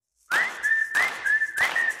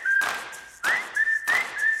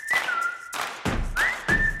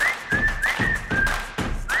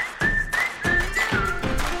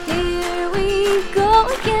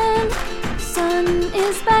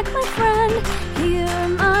is back, my friend. Hear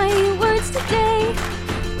my words today.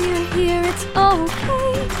 We're here, it's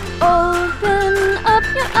okay. Open up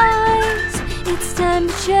your eyes. It's time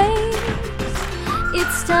to change.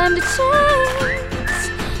 It's time to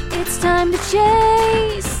change. It's time to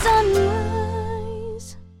chase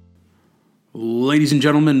sunrise. Ladies and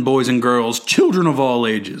gentlemen, boys and girls, children of all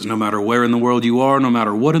ages, no matter where in the world you are, no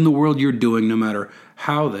matter what in the world you're doing, no matter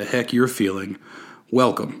how the heck you're feeling,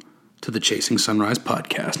 welcome to the Chasing Sunrise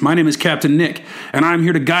podcast. My name is Captain Nick, and I'm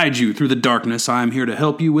here to guide you through the darkness. I'm here to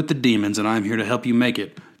help you with the demons, and I'm here to help you make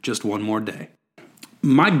it just one more day.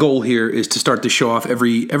 My goal here is to start to show off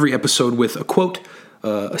every episode with a quote,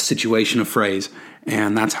 a situation, a phrase,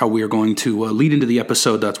 and that's how we are going to lead into the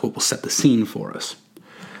episode. That's what will set the scene for us.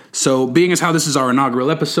 So being as how this is our inaugural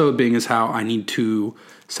episode, being as how I need to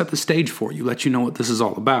set the stage for you, let you know what this is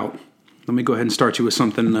all about, let me go ahead and start you with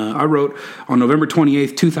something I wrote on November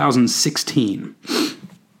 28th, 2016.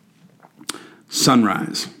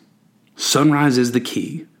 Sunrise. Sunrise is the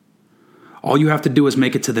key. All you have to do is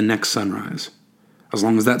make it to the next sunrise. As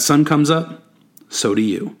long as that sun comes up, so do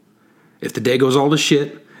you. If the day goes all to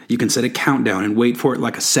shit, you can set a countdown and wait for it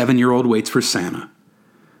like a 7-year-old waits for Santa.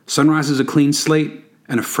 Sunrise is a clean slate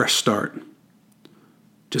and a fresh start.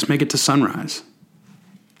 Just make it to sunrise.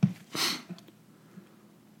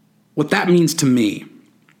 What that means to me,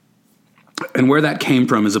 and where that came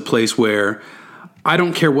from, is a place where I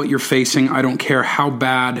don't care what you're facing. I don't care how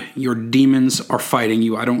bad your demons are fighting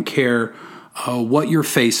you. I don't care what you're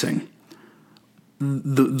facing.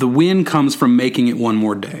 The win comes from making it one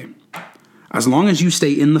more day. As long as you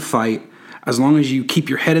stay in the fight, as long as you keep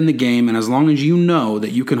your head in the game, and as long as you know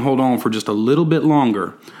that you can hold on for just a little bit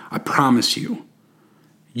longer, I promise you,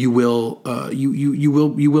 you will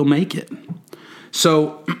make it.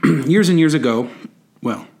 So years and years ago,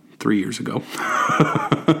 well, 3 years ago,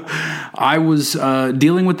 I was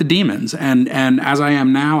dealing with the demons, and as I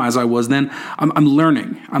am now, as I was then, I'm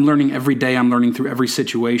learning. I'm learning every day. I'm learning through every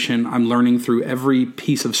situation. I'm learning through every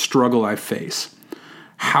piece of struggle I face,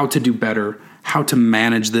 how to do better, how to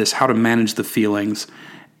manage this, how to manage the feelings,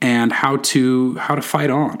 and how to fight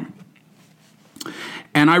on.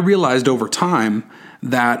 And I realized over time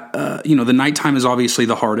that the nighttime is obviously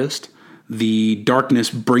the hardest. The darkness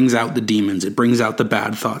brings out the demons. It brings out the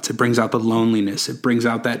bad thoughts. It brings out the loneliness. It brings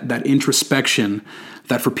out that introspection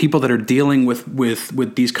that for people that are dealing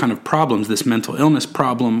with these kind of problems, this mental illness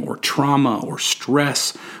problem or trauma or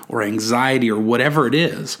stress or anxiety or whatever it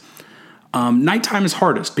is, nighttime is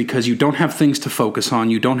hardest because you don't have things to focus on.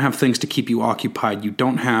 You don't have things to keep you occupied. You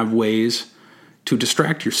don't have ways to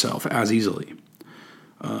distract yourself as easily.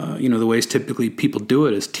 The ways typically people do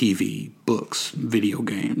it is TV, books, video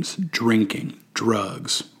games, drinking,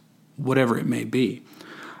 drugs, whatever it may be.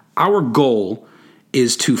 Our goal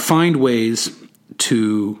is to find ways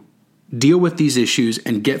to deal with these issues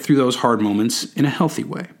and get through those hard moments in a healthy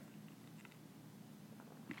way.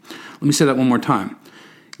 Let me say that one more time.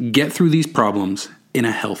 Get through these problems in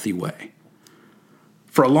a healthy way.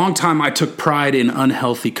 For a long time, I took pride in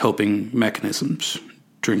unhealthy coping mechanisms,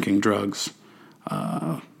 drinking, drugs,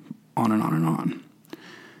 on and on and on.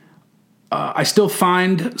 I still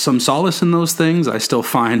find some solace in those things. I still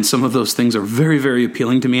find some of those things are very, very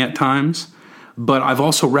appealing to me at times. But I've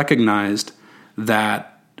also recognized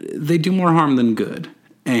that they do more harm than good.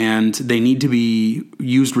 And they need to be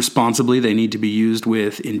used responsibly. They need to be used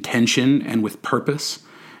with intention and with purpose.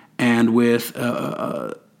 And with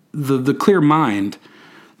the clear mind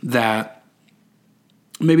that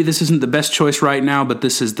maybe this isn't the best choice right now, but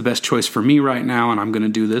this is the best choice for me right now, and I'm going to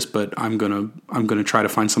do this, but I'm going to try to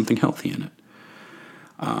find something healthy in it.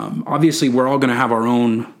 Obviously, we're all going to have our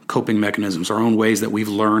own coping mechanisms, our own ways that we've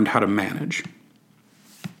learned how to manage.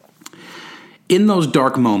 In those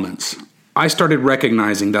dark moments, I started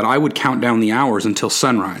recognizing that I would count down the hours until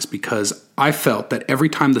sunrise because I felt that every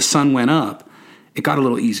time the sun went up, it got a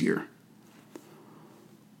little easier.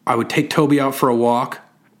 I would take Toby out for a walk.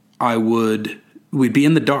 We'd be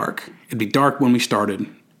in the dark. It'd be dark when we started.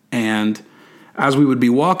 And as we would be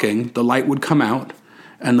walking, the light would come out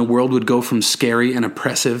and the world would go from scary and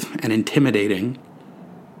oppressive and intimidating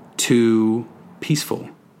to peaceful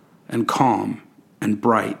and calm and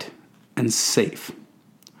bright and safe.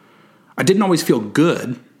 I didn't always feel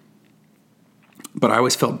good, but I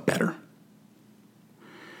always felt better.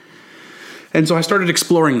 And so I started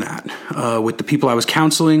exploring that with the people I was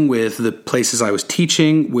counseling, with the places I was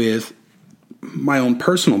teaching, with my own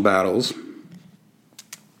personal battles.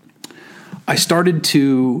 I started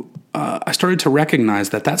to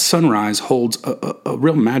recognize that sunrise holds a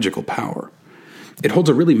real magical power. It holds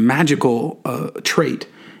a really magical trait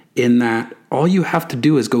in that all you have to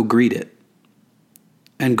do is go greet it.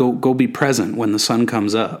 and go be present when the sun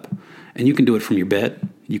comes up. And you can do it from your bed.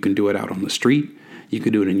 You can do it out on the street. You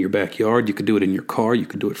could do it in your backyard. You could do it in your car. You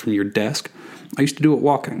could do it from your desk. I used to do it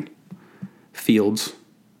walking. Fields,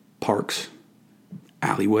 parks,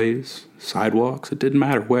 alleyways, sidewalks. It didn't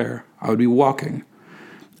matter where. I would be walking.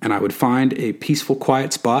 And I would find a peaceful,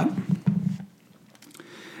 quiet spot.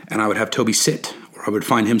 And I would have Toby sit. Or I would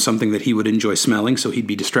find him something that he would enjoy smelling, so he'd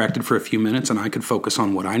be distracted for a few minutes and I could focus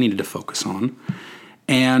on what I needed to focus on.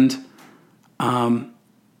 And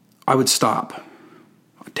I would stop.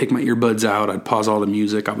 I'd take my earbuds out. I'd pause all the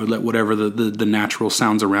music. I would let whatever the natural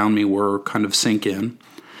sounds around me were kind of sink in.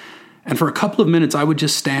 And for a couple of minutes, I would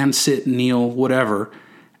just stand, sit, kneel, whatever,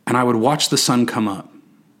 and I would watch the sun come up.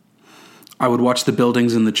 I would watch the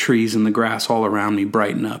buildings and the trees and the grass all around me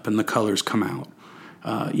brighten up and the colors come out.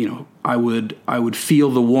 I would feel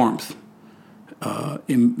the warmth,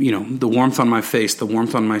 the warmth on my face, the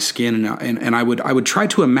warmth on my skin, and I would try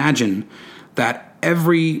to imagine that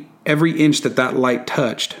every inch that light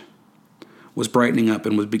touched was brightening up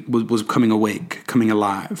and was coming awake, coming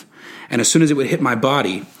alive. And as soon as it would hit my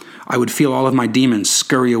body, I would feel all of my demons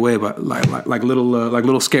scurry away, like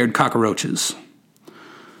little scared cockroaches,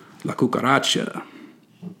 la cucaracha.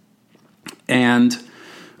 And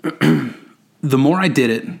the more I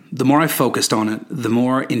did it, the more I focused on it, the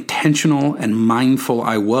more intentional and mindful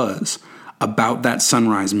I was about that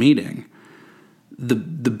sunrise meeting, the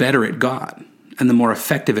better it got and the more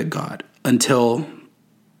effective it got, until,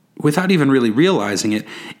 without even really realizing it,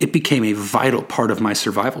 it became a vital part of my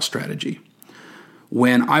survival strategy.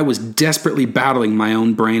 When I was desperately battling my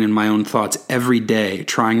own brain and my own thoughts every day,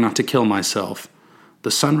 trying not to kill myself,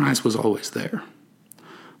 the sunrise was always there.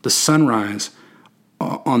 The sunrise,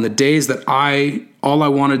 on the days that all I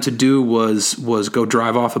wanted to do was go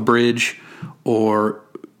drive off a bridge or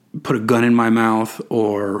put a gun in my mouth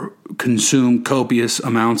or consume copious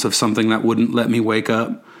amounts of something that wouldn't let me wake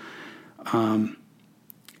up.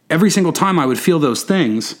 Every single time I would feel those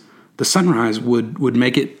things, the sunrise would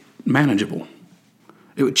make it manageable.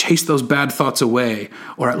 It would chase those bad thoughts away,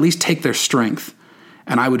 or at least take their strength,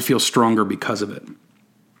 and I would feel stronger because of it.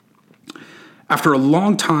 After a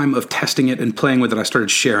long time of testing it and playing with it, I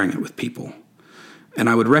started sharing it with people. And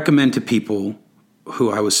I would recommend to people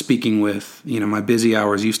who I was speaking with, my busy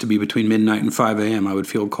hours used to be between midnight and 5 a.m. I would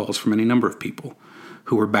field calls from any number of people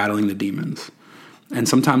who were battling the demons. And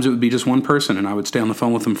sometimes it would be just one person, and I would stay on the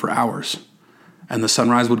phone with them for hours. And the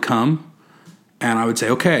sunrise would come, and I would say,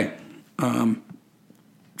 okay,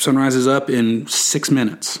 sunrise is up in 6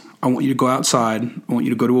 minutes. I want you to go outside. I want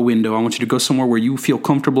you to go to a window. I want you to go somewhere where you feel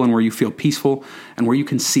comfortable and where you feel peaceful and where you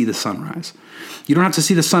can see the sunrise. You don't have to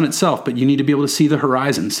see the sun itself, but you need to be able to see the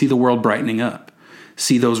horizon, see the world brightening up,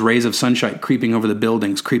 see those rays of sunshine creeping over the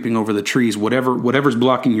buildings, creeping over the trees, whatever's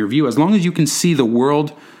blocking your view. As long as you can see the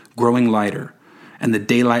world growing lighter and the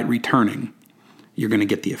daylight returning, you're going to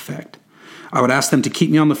get the effect. I would ask them to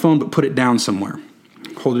keep me on the phone, but put it down somewhere.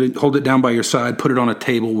 Hold it down by your side, put it on a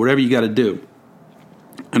table, whatever you got to do.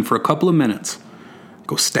 And for a couple of minutes,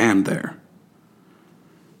 go stand there.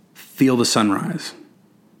 Feel the sunrise.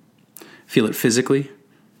 Feel it physically,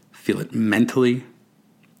 feel it mentally,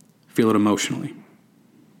 feel it emotionally.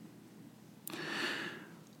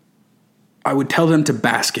 I would tell them to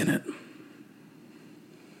bask in it.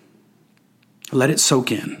 Let it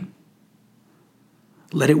soak in.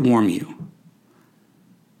 Let it warm you.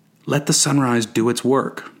 Let the sunrise do its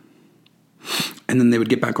work. And then they would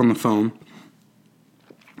get back on the phone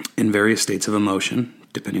in various states of emotion,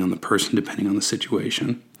 depending on the person, depending on the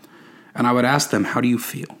situation. And I would ask them, how do you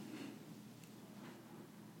feel?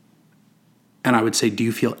 And I would say, do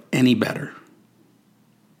you feel any better?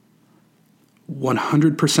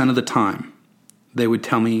 100% of the time, they would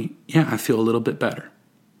tell me, yeah, I feel a little bit better.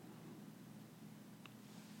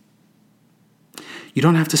 You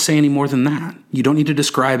don't have to say any more than that. You don't need to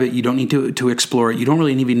describe it. You don't need to explore it. You don't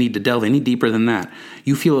really even need to delve any deeper than that.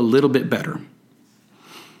 You feel a little bit better.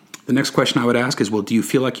 The next question I would ask is, well, do you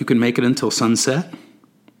feel like you can make it until sunset?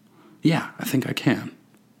 Yeah, I think I can.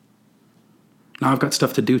 Now I've got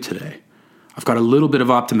stuff to do today. I've got a little bit of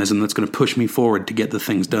optimism that's going to push me forward to get the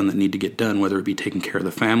things done that need to get done, whether it be taking care of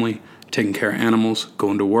the family, taking care of animals,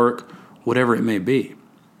 going to work, whatever it may be.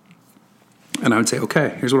 And I would say,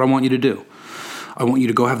 okay, here's what I want you to do. I want you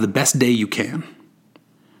to go have the best day you can.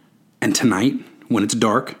 And tonight, when it's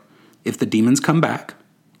dark, if the demons come back,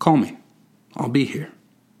 call me. I'll be here.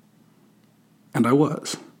 And I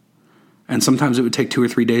was. And sometimes it would take 2 or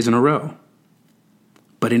 3 days in a row.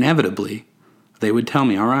 But inevitably, they would tell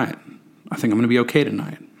me, all right, I think I'm going to be okay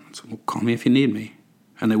tonight. So, well, call me if you need me.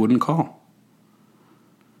 And they wouldn't call.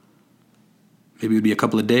 Maybe it would be a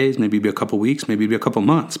couple of days, maybe it'd be a couple of weeks, maybe it'd be a couple of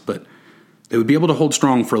months, but they would be able to hold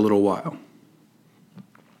strong for a little while.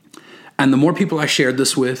 And the more people I shared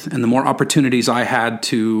this with, and the more opportunities I had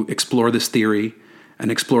to explore this theory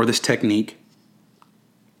and explore this technique,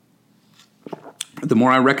 the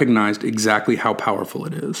more I recognized exactly how powerful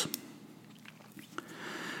it is.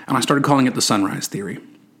 And I started calling it the sunrise theory.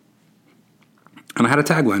 And I had a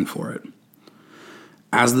tagline for it.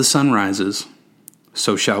 As the sun rises,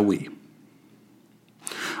 so shall we.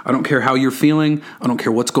 I don't care how you're feeling. I don't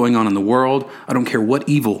care what's going on in the world. I don't care what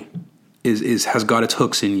evil has got its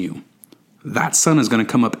hooks in you. That sun is going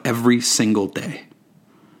to come up every single day.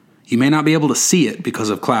 You may not be able to see it because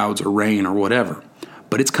of clouds or rain or whatever,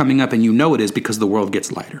 but it's coming up, and you know it is because the world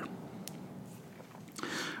gets lighter.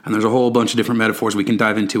 And there's a whole bunch of different metaphors we can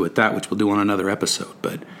dive into with that, which we'll do on another episode.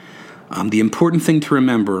 But the important thing to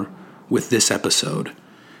remember with this episode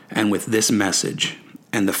and with this message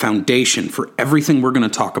and the foundation for everything we're going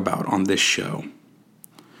to talk about on this show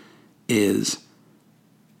is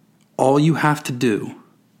all you have to do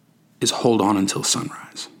is hold on until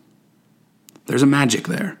sunrise. There's a magic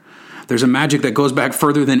there. There's a magic that goes back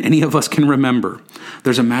further than any of us can remember.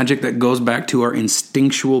 There's a magic that goes back to our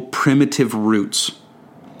instinctual, primitive roots,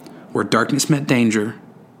 where darkness meant danger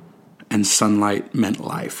and sunlight meant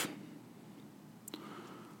life.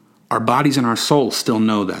 Our bodies and our souls still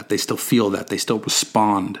know that. They still feel that. They still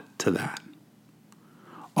respond to that.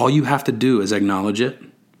 All you have to do is acknowledge it,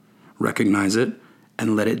 recognize it,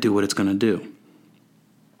 and let it do what it's going to do.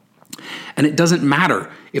 And it doesn't matter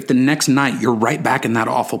if the next night you're right back in that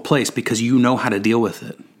awful place, because you know how to deal with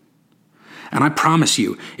it. And I promise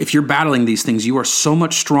you, if you're battling these things, you are so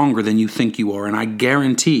much stronger than you think you are. And I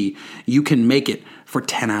guarantee you can make it for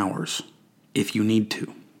 10 hours if you need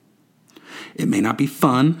to. It may not be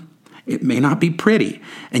fun. It may not be pretty.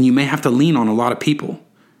 And you may have to lean on a lot of people.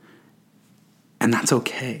 And that's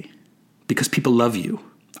okay, because people love you.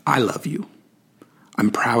 I love you. I'm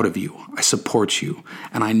proud of you. I support you.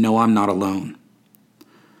 And I know I'm not alone.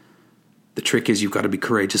 The trick is you've got to be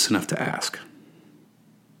courageous enough to ask.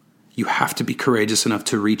 You have to be courageous enough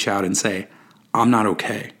to reach out and say, I'm not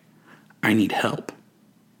okay. I need help.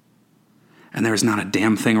 And there is not a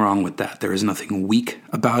damn thing wrong with that. There is nothing weak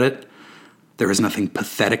about it. There is nothing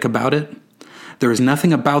pathetic about it. There is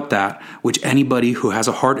nothing about that which anybody who has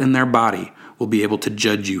a heart in their body will be able to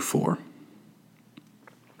judge you for.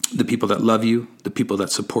 The people that love you, the people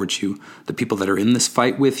that support you, the people that are in this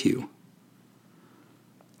fight with you,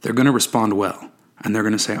 they're going to respond well. And they're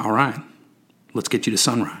going to say, all right, let's get you to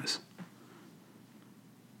sunrise.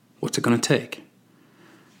 What's it going to take?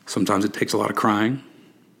 Sometimes it takes a lot of crying.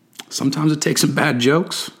 Sometimes it takes some bad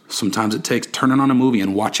jokes. Sometimes it takes turning on a movie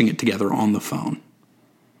and watching it together on the phone.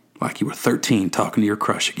 Like you were 13 talking to your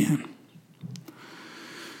crush again.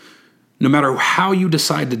 No matter how you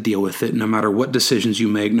decide to deal with it, no matter what decisions you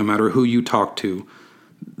make, no matter who you talk to,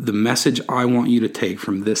 the message I want you to take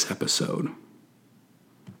from this episode: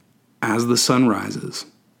 as the sun rises,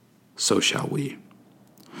 so shall we.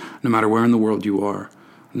 No matter where in the world you are,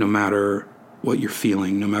 no matter what you're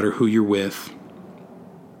feeling, no matter who you're with,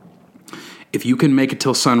 if you can make it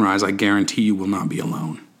till sunrise, I guarantee you will not be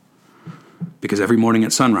alone. Because every morning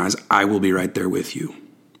at sunrise, I will be right there with you.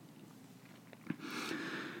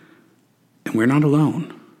 And we're not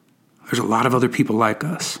alone. There's a lot of other people like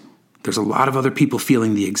us. There's a lot of other people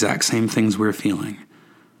feeling the exact same things we're feeling,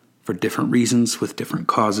 for different reasons, with different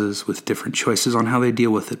causes, with different choices on how they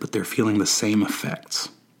deal with it, but they're feeling the same effects.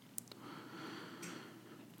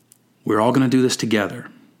 We're all going to do this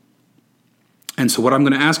together. And so what I'm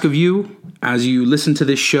going to ask of you, as you listen to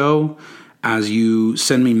this show, as you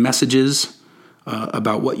send me messages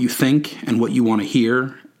about what you think and what you want to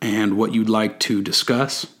hear and what you'd like to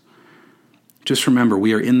discuss, just remember,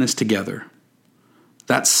 we are in this together.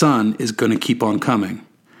 That sun is going to keep on coming.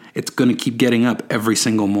 It's going to keep getting up every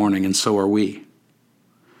single morning, and so are we.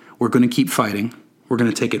 We're going to keep fighting. We're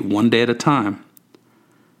going to take it one day at a time,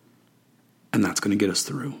 and that's going to get us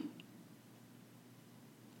through.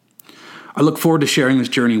 I look forward to sharing this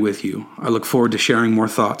journey with you. I look forward to sharing more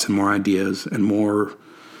thoughts and more ideas and more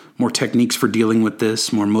techniques for dealing with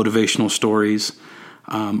this, more motivational stories.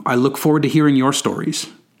 I look forward to hearing your stories.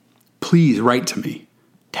 Please write to me.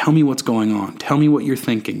 Tell me what's going on. Tell me what you're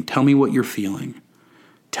thinking. Tell me what you're feeling.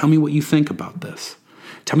 Tell me what you think about this.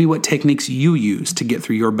 Tell me what techniques you use to get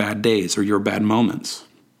through your bad days or your bad moments.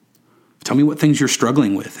 Tell me what things you're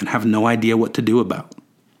struggling with and have no idea what to do about.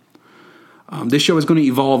 This show is going to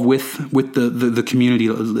evolve with the community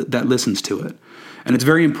that listens to it. And it's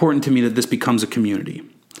very important to me that this becomes a community.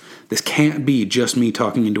 This can't be just me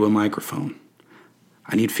talking into a microphone.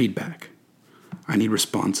 I need feedback. I need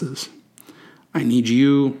responses. I need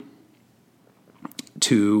you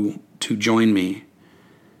to join me.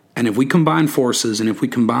 And if we combine forces, and if we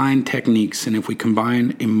combine techniques, and if we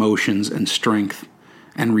combine emotions and strength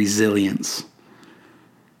and resilience,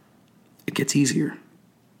 it gets easier.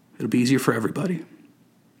 It'll be easier for everybody.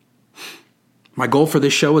 My goal for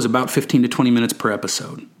this show is about 15 to 20 minutes per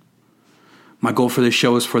episode. My goal for this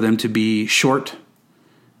show is for them to be short,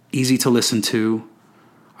 easy to listen to.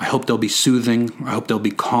 I hope they'll be soothing. I hope they'll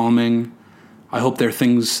be calming. I hope they're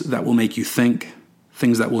things that will make you think,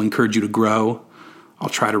 things that will encourage you to grow. I'll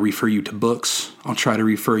try to refer you to books. I'll try to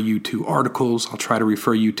refer you to articles. I'll try to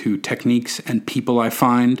refer you to techniques and people I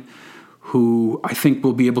find who I think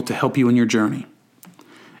will be able to help you in your journey.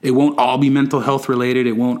 It won't all be mental health related.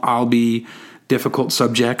 It won't all be difficult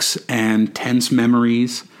subjects and tense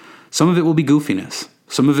memories. Some of it will be goofiness.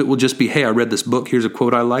 Some of it will just be, hey, I read this book. Here's a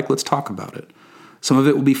quote I like. Let's talk about it. Some of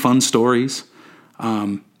it will be fun stories.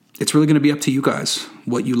 It's really going to be up to you guys,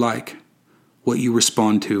 what you like, what you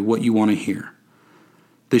respond to, what you want to hear.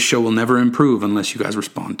 This show will never improve unless you guys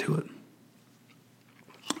respond to it.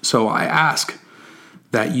 So I ask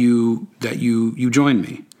that you join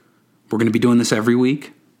me. We're going to be doing this every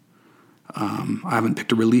week. I haven't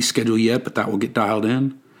picked a release schedule yet, but that will get dialed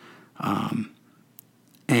in.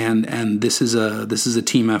 And this is a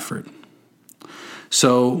team effort.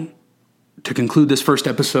 So to conclude this first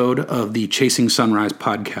episode of the Chasing Sunrise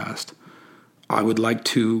podcast, I would like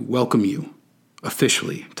to welcome you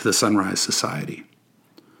officially to the Sunrise Society.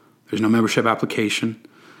 There's no membership application.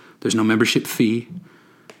 There's no membership fee.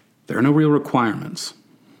 There are no real requirements.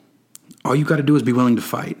 All you've got to do is be willing to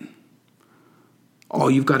fight. All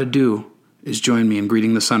you've got to do is join me in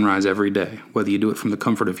greeting the sunrise every day, whether you do it from the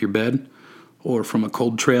comfort of your bed or from a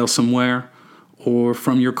cold trail somewhere or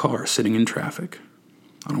from your car sitting in traffic.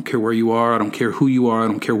 I don't care where you are. I don't care who you are. I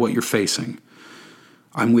don't care what you're facing.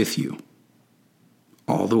 I'm with you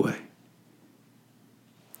all the way.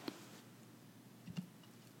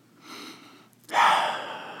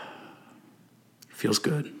 Feels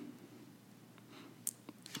good.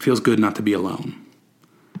 It feels good not to be alone.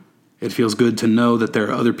 It feels good to know that there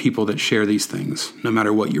are other people that share these things, no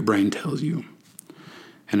matter what your brain tells you.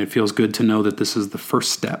 And it feels good to know that this is the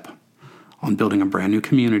first step on building a brand new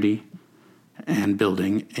community and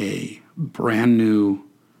building a brand new,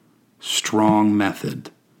 strong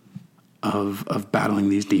method of battling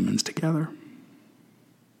these demons together.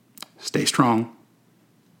 Stay strong.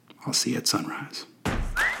 I'll see you at sunrise.